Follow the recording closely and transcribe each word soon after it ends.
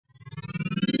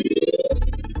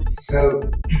So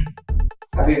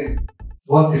I've been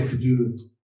wanting to do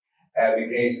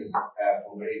migrations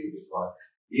for MariaDB for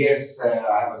years.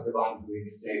 I was the one who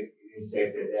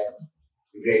initiated the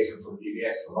migration from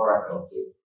DBS from Oracle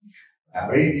to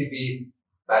MariaDB.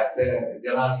 But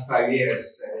the last 5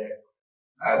 years,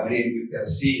 MariaDB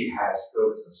PLC has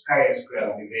focused on SkySQL,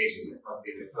 and migrations has not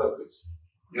been the focus.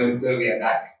 Though we are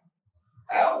back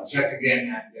on track again,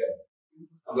 and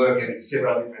I'm working with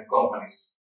several different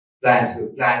companies, plans to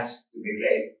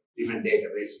migrate different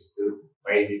databases to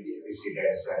MariaDB. We see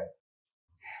there's a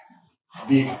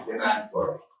big demand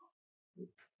for it.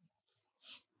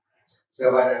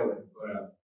 So what I want to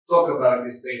talk about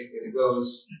is basically the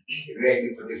goals,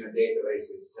 migrating for different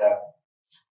databases,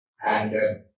 and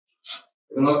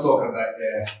we will not talk about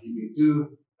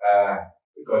DB2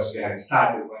 because we haven't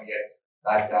started one yet,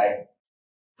 but I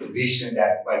envision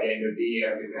that by the end of the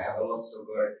year we will have lots of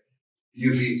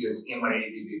new features in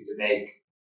MariaDB to make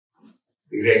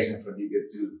migration from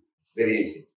DB2 very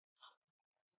easy.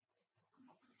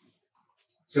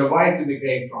 So why to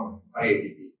migrate from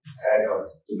MariaDB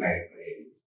to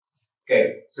MariaDB?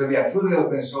 Okay, so we are fully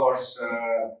open source.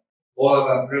 All of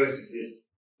our processes,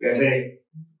 we are very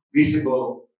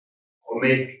visible, or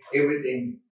make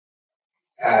everything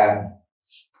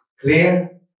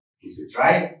clear, if you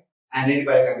try, and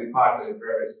anybody can be part of the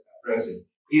process,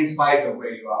 in spite of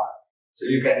where you are. So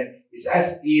you can, it's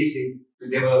as easy to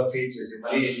develop features in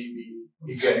MariaDB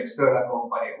if you're an external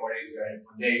company, or if you're in a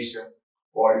foundation,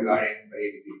 or you are in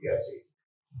MariaDB PLC.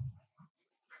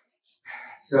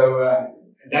 So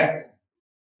that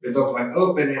we talk about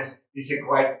openness is a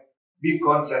quite big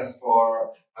contrast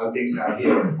for how things are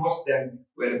here in Boston,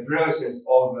 where the process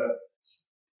of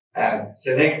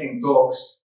selecting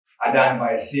talks are done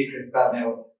by a secret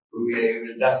panel who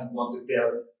doesn't want to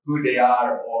tell who they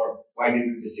are or why they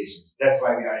do decisions. That's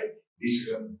why we are in this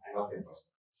room and not in Boston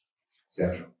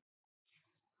Central.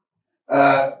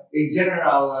 In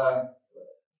general,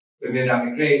 when we do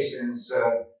migrations,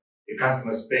 the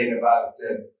customers paid about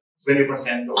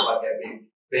 20% of what they've been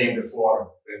paying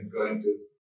before when going to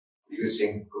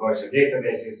using commercial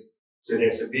databases. So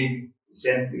there's a big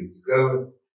incentive to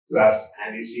go to us,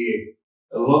 and we see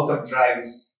a lot of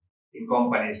drives in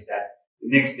companies that the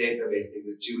next database they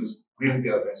will choose will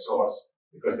be open source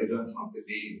because they don't want to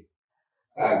be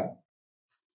held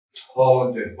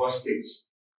hostage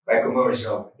by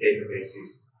commercial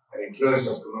databases. I mean, closed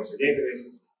source commercial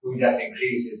databases who just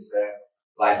increases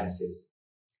licenses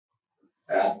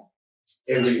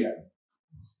every year.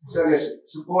 So we're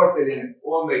supported in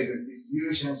all major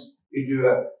distributions. We do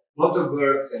a lot of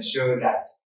work to ensure that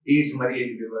each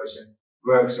MariaDB version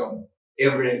works on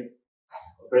every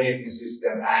operating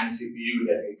system and CPU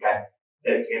that we can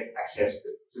get access to.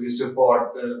 So we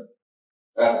support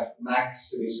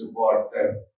Macs, we support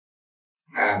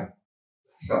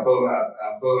some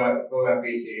Power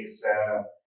PCs,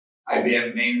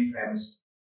 IBM mainframes,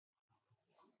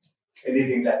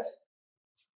 anything that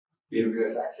we will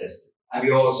give access to. And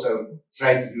we also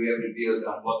try to do every build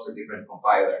on lots of different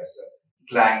compilers,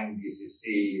 Clang,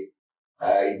 BCC,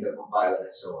 intercompiler,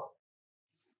 and so on.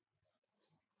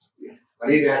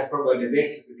 MariaDB has probably the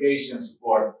best application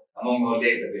support among all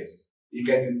databases. You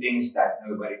can do things that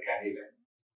nobody can even,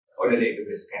 or the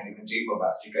database can't even dream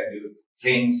about. You can do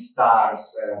things,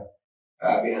 stars.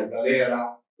 We have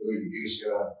Galera, who gives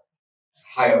you a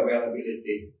high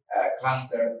availability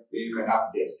cluster where you can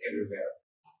update everywhere,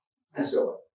 and so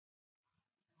on.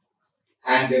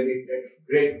 And with the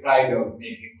great pride of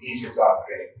making it easy to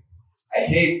upgrade. I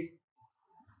hate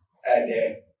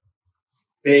the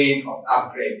pain of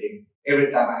upgrading.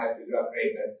 Every time I have to do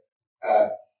upgrade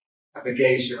an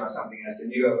application or something as the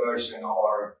newer version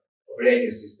or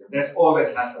operating system, there's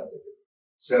always hassle to do.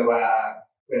 So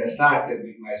when I started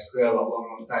with MySQL a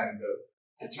long time ago,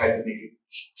 I tried to make it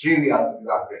trivial to do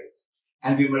upgrades.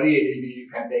 And with MariaDB, you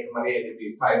can take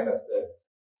MariaDB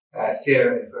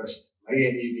 5.0 first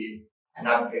MariaDB and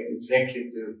upgrade it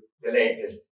directly to the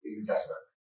latest. It will just work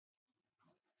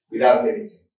without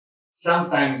anything.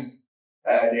 Sometimes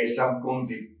there's some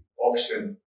config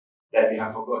option that we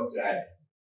have forgot to add,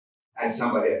 and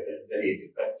somebody has deleted.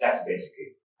 But that's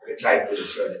basically we try to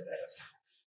ensure that that doesn't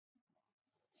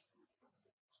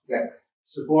happen. Yeah.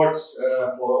 Supports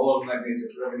for all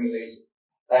migrated programming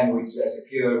languages are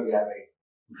secure. We have a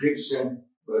encryption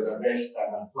both on REST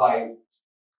and on fly.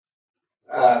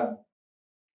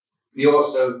 We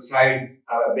also tried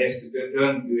our best to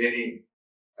don't do any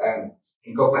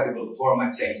incompatible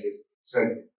format changes, so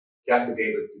just to be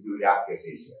able to do the upgrades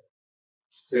easier.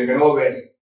 So you can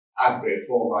always upgrade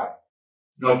forward,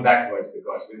 not backwards,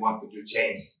 because we wanted to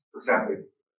change. For example,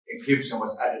 encryption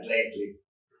was added lately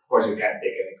course, you can't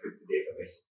take an encrypted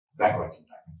database backwards in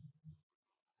time.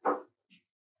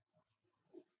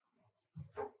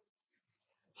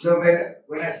 So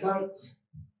when I start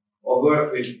or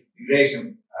work with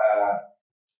migration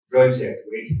project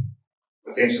with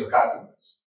potential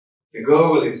customers, the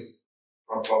goal is,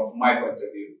 from my point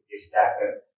of view, is that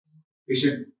we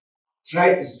should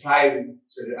try to strive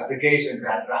so the application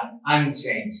can run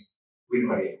unchanged with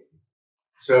MariaDB.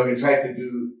 So we try to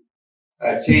do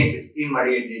changes in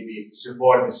MariaDB to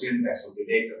support the syntax of the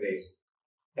database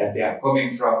that they are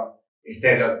coming from,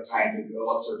 instead of trying to do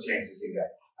lots of changes in the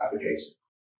application.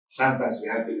 Sometimes we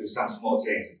have to do some small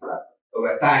changes, but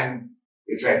over time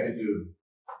we try to do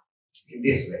in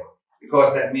this way,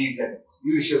 because that means that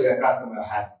usually a customer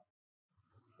has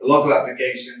a lot of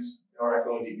applications,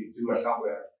 Oracle, DB2 or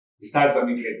somewhere. We start by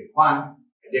migrating one,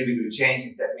 and then we do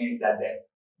changes. That means that the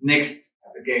next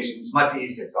application is much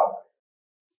easier to operate.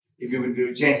 If you would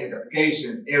do change in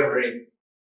application, every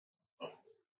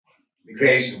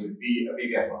migration would be a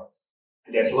big effort.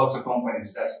 And there's lots of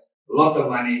companies that's a lot of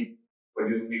money for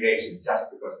doing migration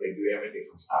just because they do everything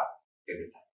from start every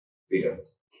time. We don't.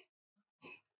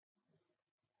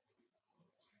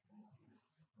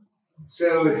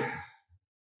 So,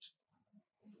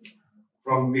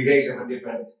 from migration from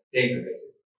different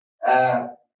databases. A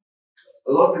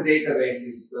lot of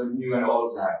databases, new and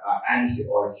old, are ANSI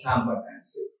or somewhat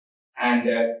ANSI. And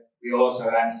we also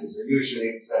have ANSI, so usually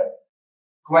it's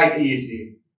quite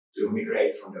easy to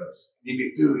migrate from those.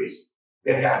 DB2 is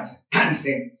very ANSI,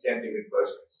 same thing with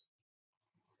Postgres.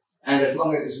 And as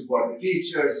long as you support the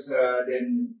features,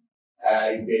 then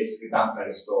it basically dump and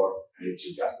restore, and it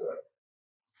should just work.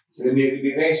 So the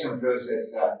migration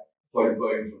process for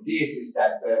going from this is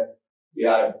that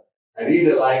I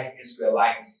really like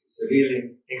SQLines. It's a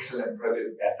really excellent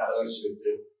product that allows you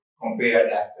to compare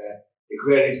that the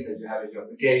queries that you have in your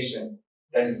application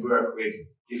doesn't work with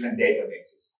different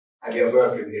databases. And we are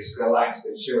working with SQLines to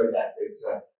ensure that it's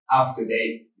up to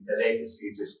date with the latest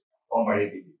features on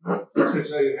MariaDB.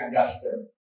 So you can just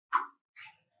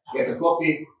get a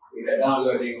copy, either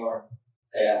downloading or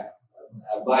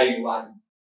buying one,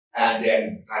 and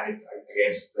then run it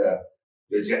against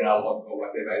the general log or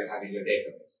whatever you have in your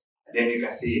database. And then you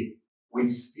can see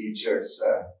which features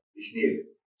is needed.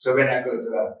 So when I go to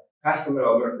a customer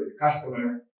or work with a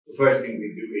customer, the first thing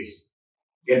we do is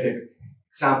get an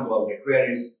example of the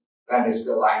queries, run the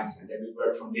SQLines, and then we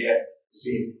work from there to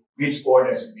see which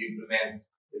order should we implement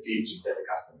the features that the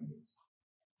customer needs.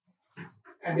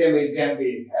 And then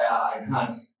we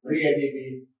enhance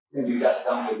MariaDB, then you just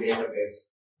dump the database,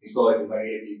 install it in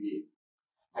MariaDB.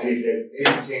 And if there's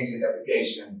any change in the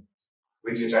application,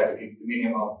 which we try to keep the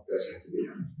minimal, those have to be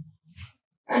done.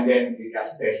 And then we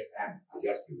just test and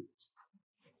adjust to it.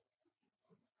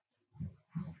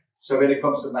 So when it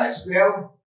comes to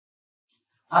MySQL,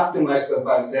 up to MySQL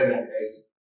 5.7 is,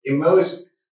 in most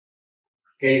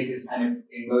cases and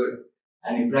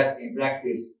in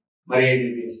practice,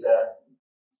 MariaDB is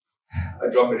a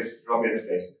drop-in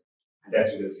replacement. And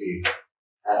that you will see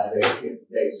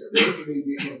later. So basically,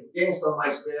 we install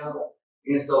MySQL,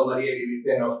 install MariaDB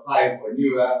 10 or 5 or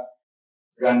newer,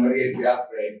 run MariaDB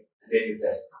upgrade, and then you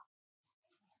test.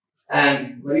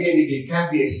 And MariaDB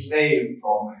can be a slave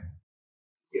from,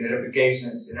 in a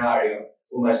replication scenario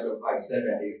for MySQL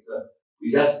 5.7 if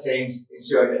we just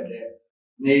ensure that the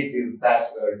native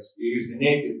passwords, we use the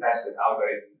native password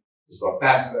algorithm to store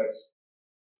passwords,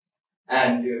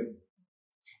 and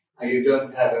you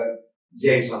don't have a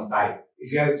JSON type.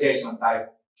 If you have a JSON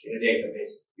type in a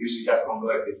database, you should just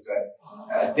convert it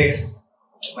to text.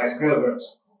 MySQL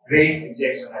works great in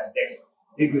JSON as text.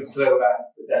 A little bit slower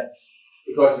with that,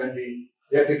 because when we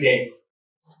replicate,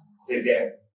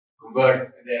 the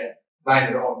convert the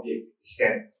binary object is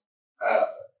sent to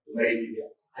MariaDB,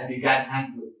 and we can't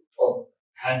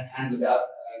handle that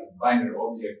binary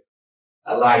object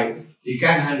alive. We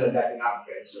can handle that in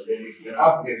upgrade. So then, if you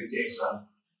upgrade the JSON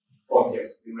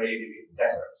objects in MariaDB,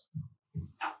 that works.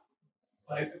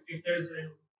 But if there's a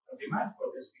demand for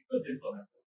this, we could implement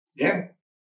it. Yeah.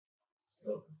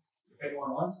 So if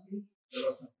anyone wants to, there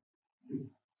was nothing.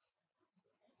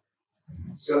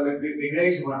 So the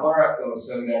migration on Oracle,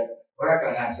 so that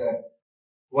Oracle has a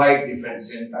quite different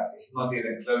syntax. It's not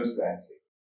even close to ANSI.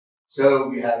 So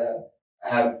we have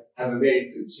a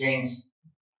way to change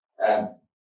the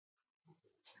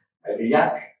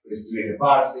YAC, which is doing the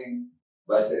parsing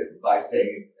by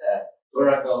saying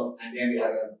Oracle, and then we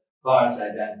have a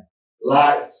parser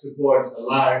that supports a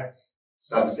large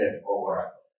subset of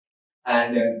Oracle.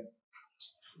 And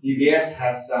DBS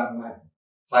has some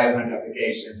 500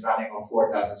 applications running on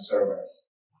 4,000 servers.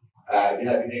 We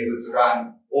have been able to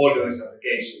run all those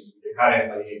applications with the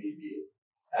current MariaDB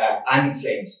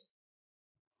unchanged.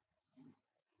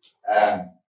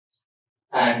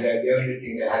 And the only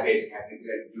thing they have basically have to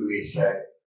do is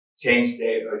change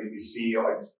the ODBC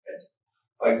or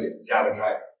Java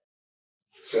driver.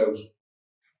 So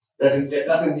that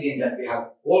doesn't mean that we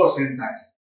have all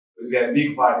syntax, but we have a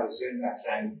big part of the syntax,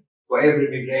 and for every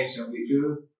migration we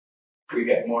do, we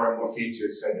get more and more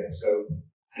features. And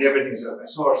everything is open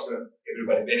source, so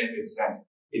everybody benefits, and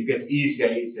it gets easier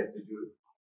and easier to do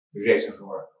migration from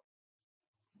Oracle.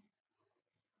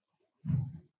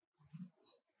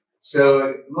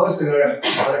 So most of the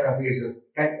Oracle features,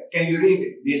 can you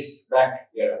read this back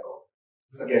here?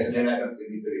 Okay, so then I don't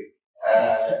need to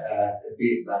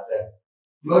repeat, but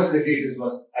most of the features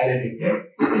was added in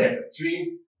level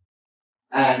 3,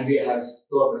 and we have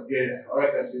stored the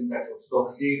Oracle syntax of stored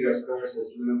procedures,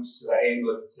 cursors, loops,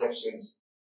 variables, exceptions,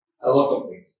 a lot of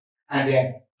things. And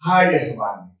the hardest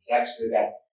one is actually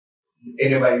that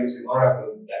anybody using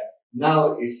Oracle that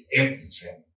null is empty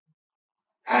string.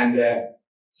 And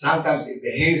sometimes it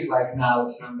behaves like null,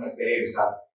 sometimes behaves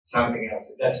like something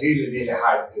else. That's really, really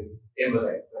hard to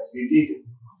emulate. But we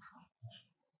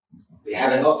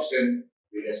have an option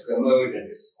with SQL mode that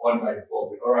is on by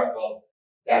default with Oracle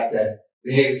that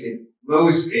behaves in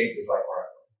most cases like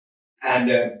Oracle. And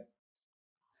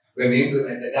when we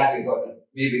implemented that, we thought that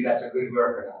maybe that's a good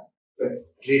workaround. But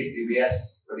at least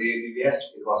for the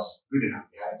DBS, it was good enough.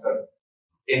 We haven't heard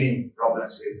any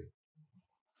problems with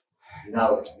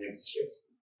null and empty strings.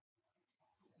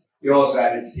 We also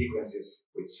added sequences,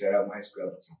 which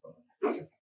MySQL, for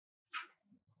example.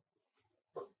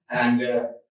 And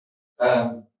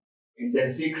in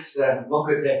 10.6,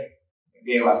 Monty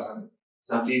gave us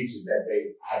some features that they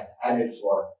had added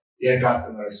for their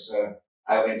customers.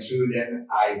 I went through them.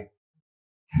 I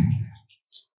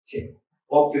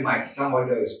optimized some of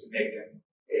those to make them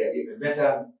even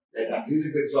better. They done a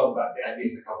really good job, but they had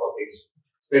missed a couple of things,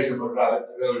 especially for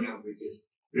Ronan, which is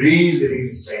really,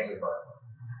 really strange about it.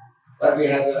 But we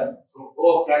have, for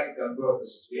all practical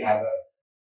purposes, we have a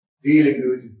really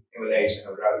good emulation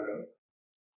of Ronan.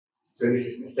 So this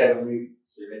is instead of we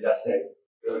just say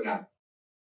Ronan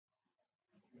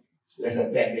less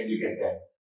than 10, then you get the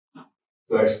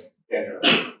first 10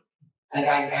 rows. And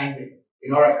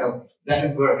in Oracle, it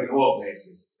doesn't work in all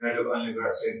places. It only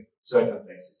works in certain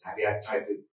places. And we have tried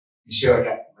to ensure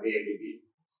that MariaDB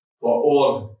for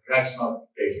all rational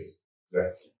cases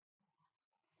works.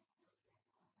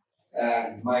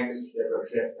 And Microsoft never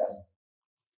accept that.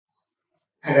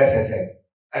 And as I said,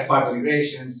 as part of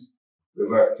migrations, we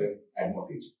work to add more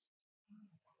features.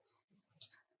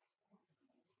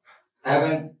 I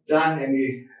haven't done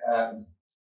any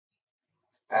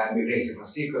migration from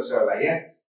SQL Server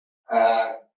yet.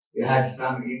 We had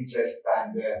some interest,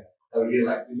 and I would really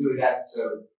like to do that.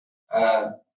 So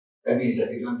that means that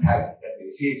we don't have that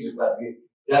many features, but we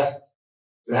just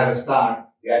to have a start,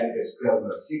 we added a SQL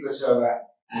mode SQL Server,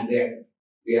 and then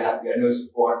we have no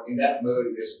support in that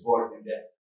mode. We support in the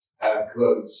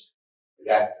quotes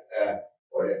that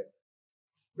or the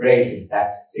braces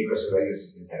that SQL Server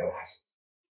uses instead of hashes,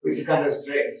 which is kind of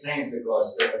strange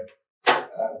because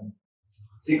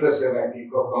SQL Server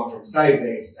people come from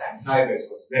Sybase, and Sybase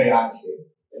was very unsafe.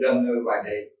 I don't know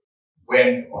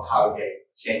when or how they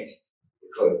changed the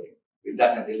coding. It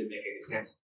doesn't really make any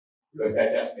sense because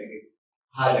that just makes it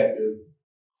harder to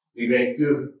migrate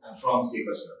to and from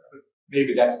SQL Server. But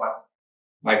maybe that's what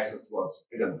Microsoft wants.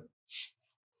 I don't know.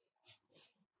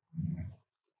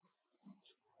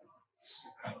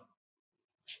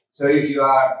 So if you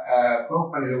are a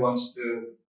company who wants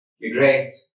to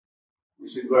migrate, you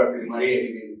should work with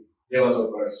MariaDB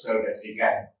developers so that we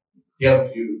can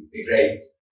help you migrate,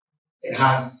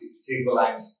 enhance SQL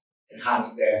lines,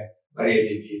 enhance the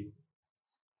MariaDB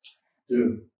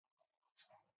to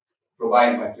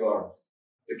provide what your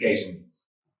application needs.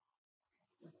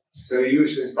 So we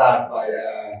usually start by,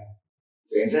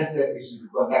 if you're interested, you should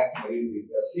contact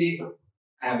MariaDB.c,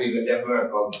 and we will then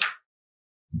work on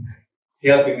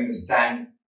helping understand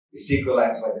the SQL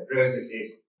lines, what the process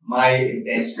is. My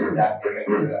intention is that we can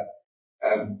do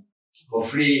for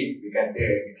free. We can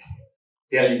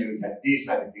tell you that these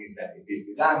are the things that need to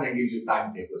be done and give you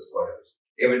timetables for those.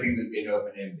 Everything will be in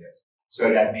open-ended.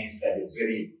 So that means that it's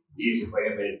very easy for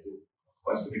anybody who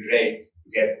wants to migrate to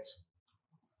get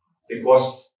the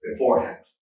cost beforehand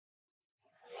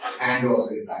and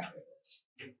also the timetable.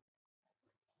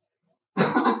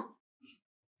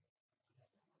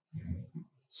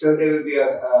 So there will be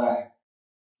a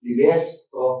DBS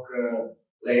talk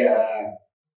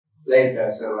later.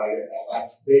 So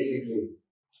but basically,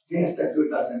 since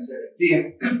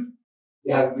 2017,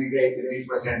 we have migrated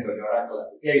 8% of the Oracle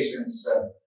applications.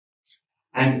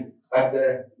 But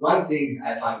one thing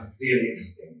I found really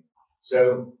interesting.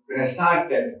 So when I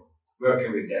started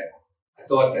working with them, I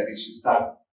thought that we should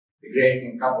start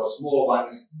migrating a couple of small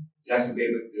ones just to be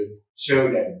able to show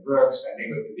that it works and then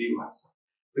go to big ones.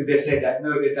 But they said that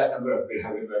no, it doesn't work. We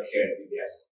have it work here at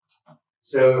PBS.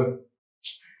 So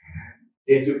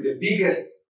they took the biggest,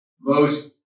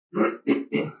 most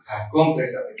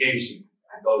complex application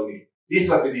and told me, this is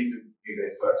what we need to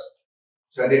migrate first.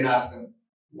 So I then asked them,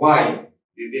 why?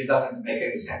 This doesn't make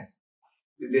any sense.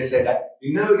 They said that,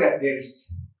 you know that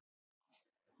there's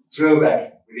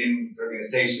throwback within the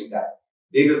organization that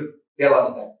they will tell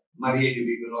us that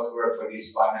MariaDB will not work for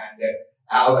this one and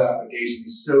our application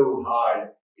is so hard,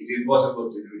 it's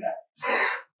impossible to do that.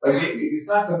 But if we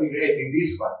start migrating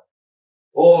this one,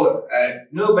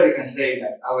 nobody can say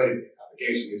that our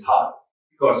application is hard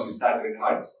because we started with the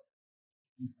hardest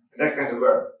one. And that kind of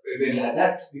work. When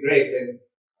that migrated,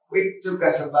 it took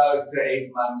us about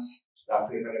 8 months,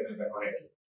 roughly, if I remember correctly.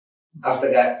 After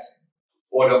that,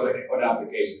 all the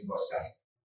application was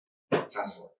just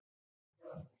transformed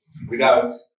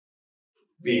without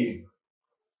big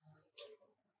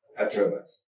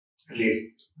drawbacks, at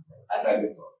least as I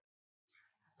before.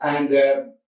 And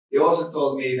they also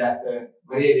told me that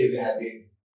MariaDB had been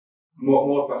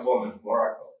more performant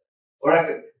for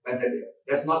Oracle. But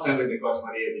that's not only because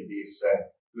MariaDB is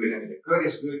good and the code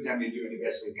is good and we do the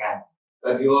best we can,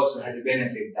 but we also had the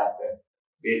benefit that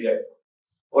with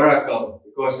Oracle,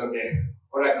 because of the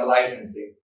Oracle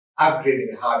licensing, upgrading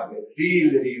the hardware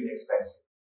really, really expensive.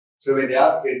 So when they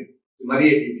upgrade to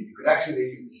MariaDB, you could actually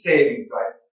use the same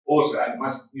but also and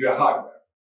much newer hardware.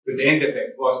 But the end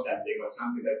effect was that they got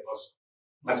something that was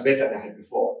much better than they had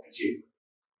before and cheaper.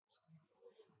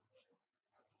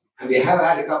 And we have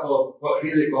had a couple of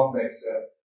really complex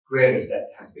queries that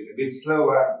has been a bit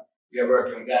slower. We are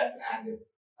working on that, and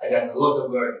I've done a lot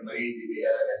of work in MariaDB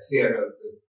 11.0 to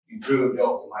improve the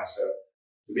optimizer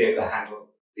to be able to handle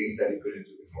things that we couldn't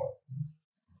do before.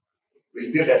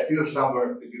 There's still some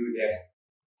work to do there.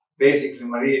 Basically,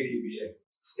 MariaDB,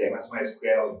 same as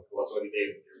MySQL, what's already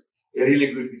there. They're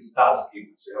really good with style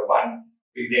schemas. You know, one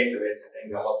big database, and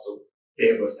then there are lots of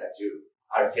tables that you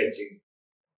are fetching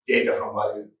data from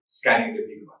while you're scanning the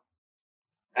big one.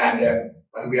 And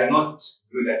but we are not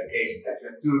good at the case that you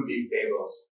have two big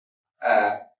tables,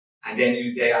 and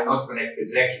then they are not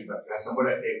connected directly, but you have some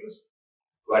other tables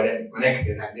who are then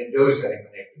connected, and then those are then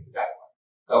connected to that one.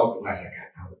 The optimizer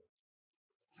can't handle it.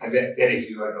 And very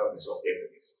few are open source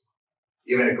databases.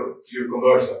 Even a few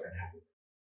commercial can handle it.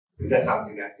 But that's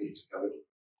something that we would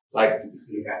like to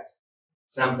look at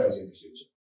sometimes in the future.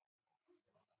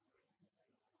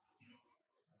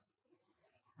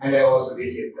 And I also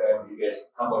visit PBS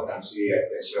a couple of times a year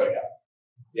to ensure that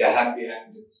they are happy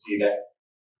and see that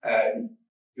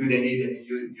do they need any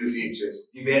new features.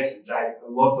 PBS is driving a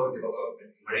lot of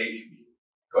development in MariaDB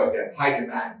because they have high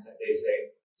demands and they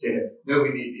say that no, we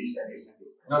need this and this and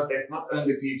this. There's not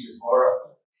only features for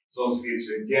Oracle, it's also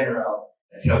features in general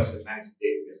that helps to manage the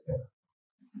database better.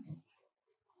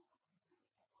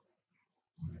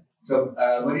 So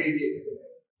MariaDB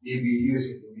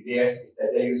uses in PBS is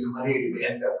that they use MariaDB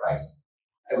Enterprise,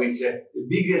 which the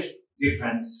biggest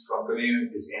difference from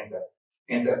communities and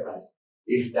enterprise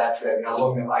is that we have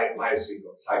longer life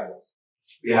cycles.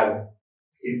 We have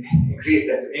increased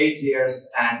that to 8 years,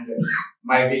 and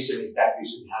my vision is that we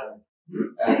should have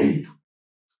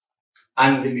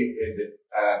unlimited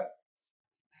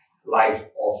life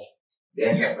of the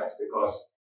enterprise, because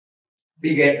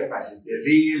big enterprises, they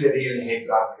really, really hate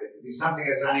to upgrade. If something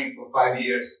is running for 5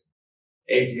 years,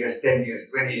 8 years, 10 years,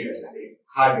 20 years, and the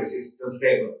hardware is still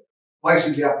stable, why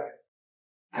should we upgrade?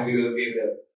 And we will be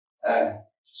able to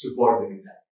support them in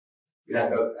that. We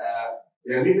have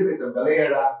a little bit of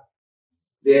Galera.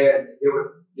 They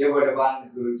were the one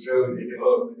who drove the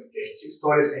development of the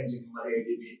storage engine in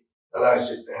MariaDB. Allows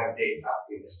us to have data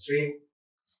in the stream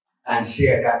and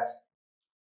share that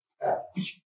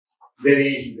very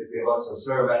easily between lots of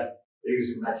servers. They're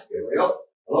using MaxScale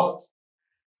a lot.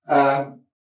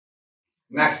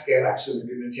 MaxScale, actually,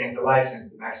 we will change the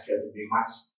license to MaxScale to be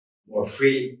much more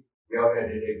free. We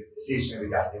already did a decision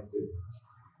with us to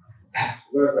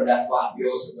work on that one. We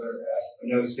also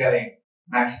were selling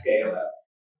MaxScale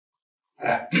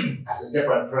as a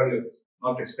separate product,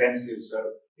 not expensive. So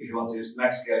if you want to use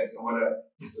MaxScale in some other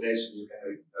installation, you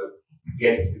can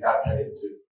get it without having to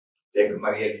take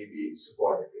MariaDB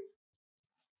support.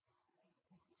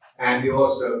 And we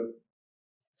also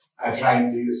are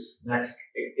trying to use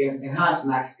enhance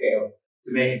MaxScale to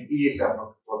make it easier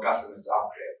for customers to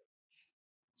upgrade.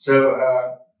 So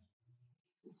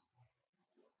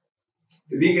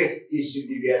The biggest issue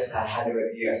DBS has had over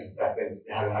the years is that when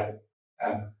they have had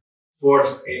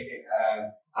forced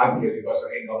upgrade because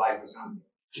of end of life or something,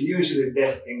 they usually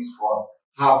test things for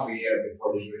half a year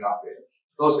before they do an upgrade.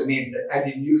 It also means that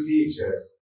adding new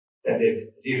features that they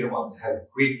really want to have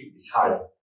quickly is hard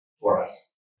for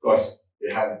us because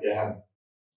they have a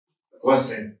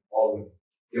constraint of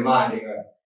demanding a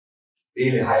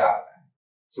really high uptime.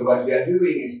 So what we are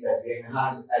doing is that we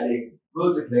enhance adding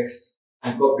multiplex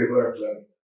and copy workload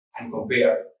and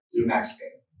compare to max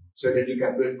scale. So that you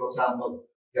can put, for example,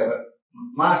 you have a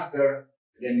master,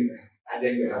 and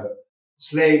then you have a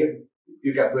slave.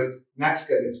 You can put max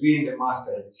scale between the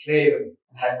master and the slave, and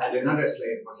add another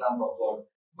slave, for example, for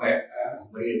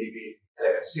MariaDB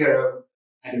 11.0,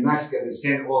 and the max scale will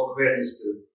send all queries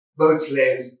to both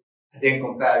slaves and then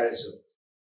compare results.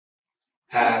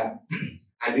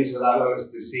 And this will allow us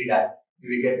to see that do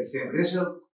we get the same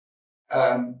result,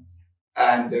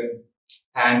 and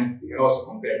we can also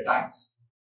compare times.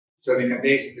 So we can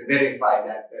basically verify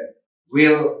that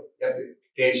will the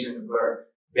application work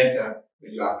better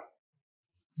when you upgrade.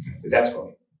 So that's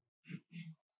coming.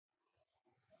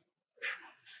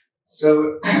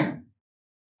 So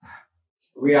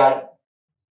we have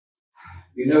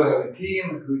a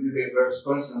team who works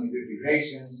constantly with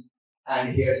migrations,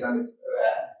 and here's some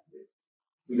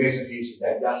migration features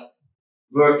that just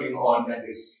working on that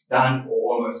is done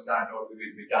or almost done or will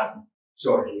be done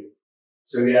shortly.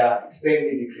 So we are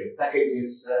extending the create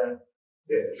packages,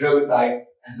 the row type,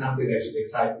 and something that should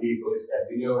excite people is that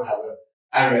we now have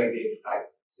an array data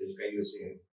type that you can use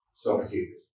in stock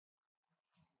series.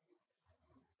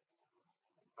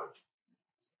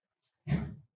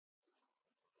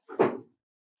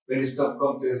 When you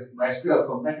come to MySQL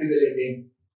compatibility,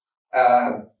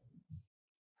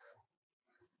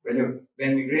 when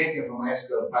migrating from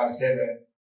MySQL 5.7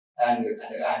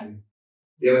 and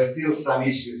there were still some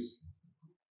issues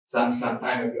some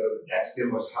time ago that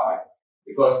still was hard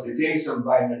because the JSON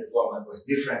binary format was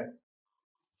different,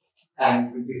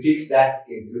 and we fixed that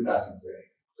in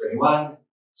 2021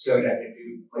 so that when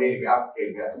you MariaDB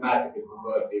upgrade, we automatically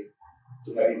converted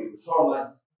to MariaDB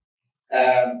format.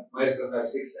 MySQL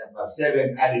 5.6 and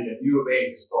 5.7 added a new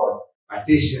way to store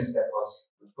partitions that was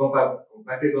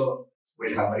compatible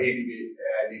with how MariaDB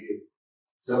did it.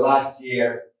 So last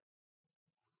year,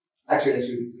 actually I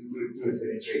should do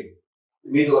 2023.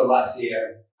 The middle of last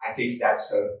year, I fixed that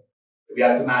so we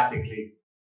automatically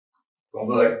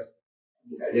convert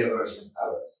their versions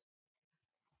ours.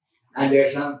 And there are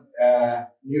some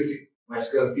new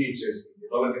MySQL features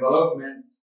in development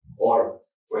or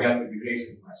for help with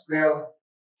migration to MySQL.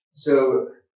 So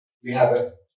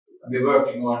we're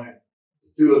working on a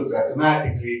tool to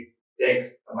automatically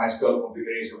take a MySQL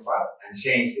configuration file and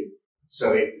change it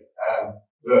so it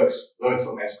works both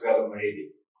for MySQL and MariaDB,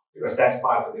 because that's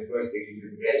part of the first thing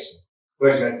in migration.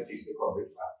 First, you have to fix the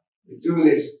config file. The tool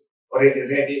is already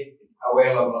ready,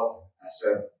 available as a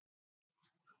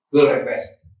pull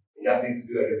request. You just need to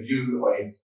do a review on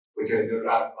it, which I did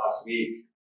last week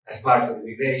as part of the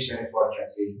migration effort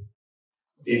that we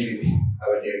did with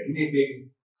our dear guinea pig.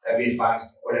 We found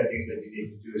other things that we need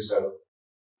to do so.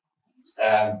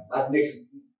 But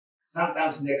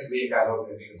sometimes next week, I hope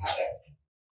that we will have that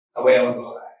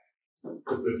available to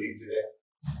put into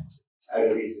the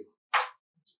releases.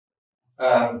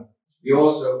 We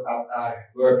also are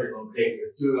working on creating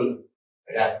a tool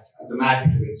that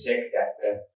automatically will check that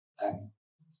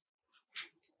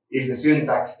is the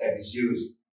syntax that is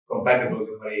used compatible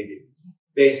with MariaDB.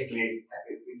 Basically,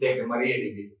 we take a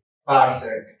MariaDB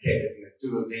parser and create it in a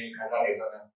tool, then you can run it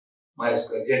on a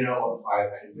MySQL general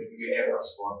file and it will give you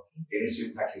errors for any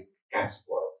syntax it can't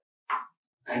support.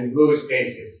 And in most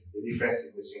cases, the difference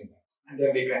in the syntax. And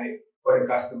then we can, for the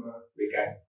customer, we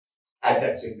can add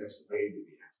that syntax to MariaDB.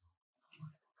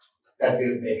 That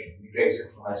will make migration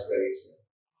from MySQL easier.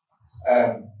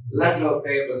 Lateral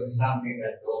tables is something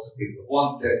that also people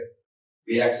wanted.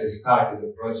 We actually started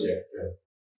the project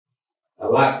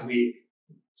last week,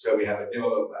 so we have a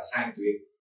developer assigned to it.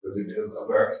 We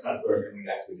will start working on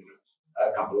that within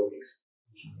a couple of weeks,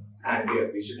 and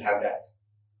we should have that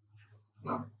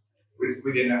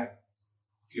within a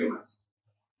few months.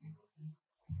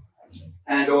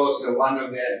 And also, one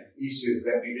of the issues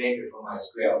when we migrated from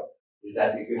MySQL is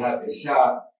that if you have the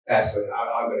SHA password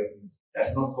algorithm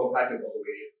that's not compatible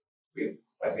with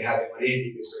what we have in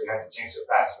MariaDB, so you have to change the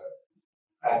password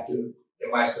to the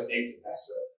MySQL native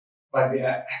password. But we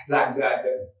have planned to add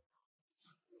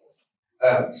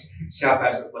the SHA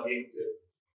password plugin to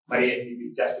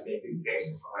MariaDB just to make the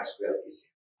migration from MySQL easy,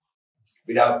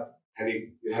 without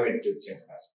having to change the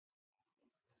password.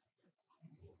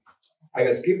 I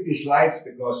will skip these slides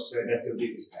because that will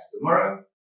be discussed tomorrow.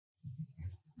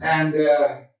 And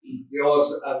we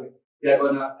also we are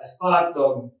going to, as part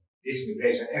of this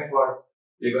migration effort,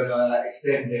 we're going to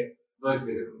extend the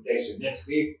multiple documentation next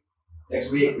week.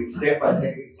 Next week with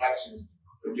step-by-step instructions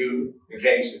to do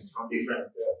migrations from different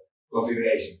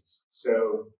configurations.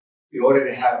 So we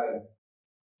already have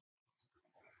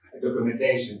a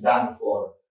documentation done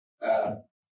for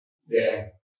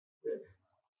the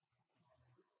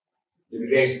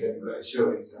migration that we're going to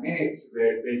show in some minutes,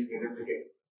 where basically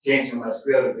replicate, change the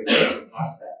MySQL replication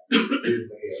cluster.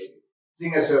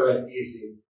 Single server is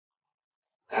easy,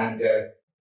 and the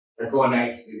core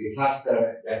HTTP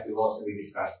cluster that will also be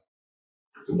discussed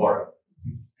tomorrow.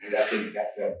 And I think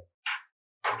that the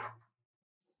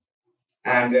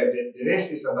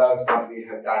rest is about what we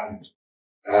have done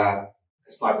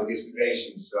as part of this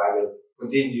migration. So I will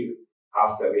continue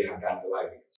after we have done the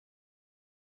live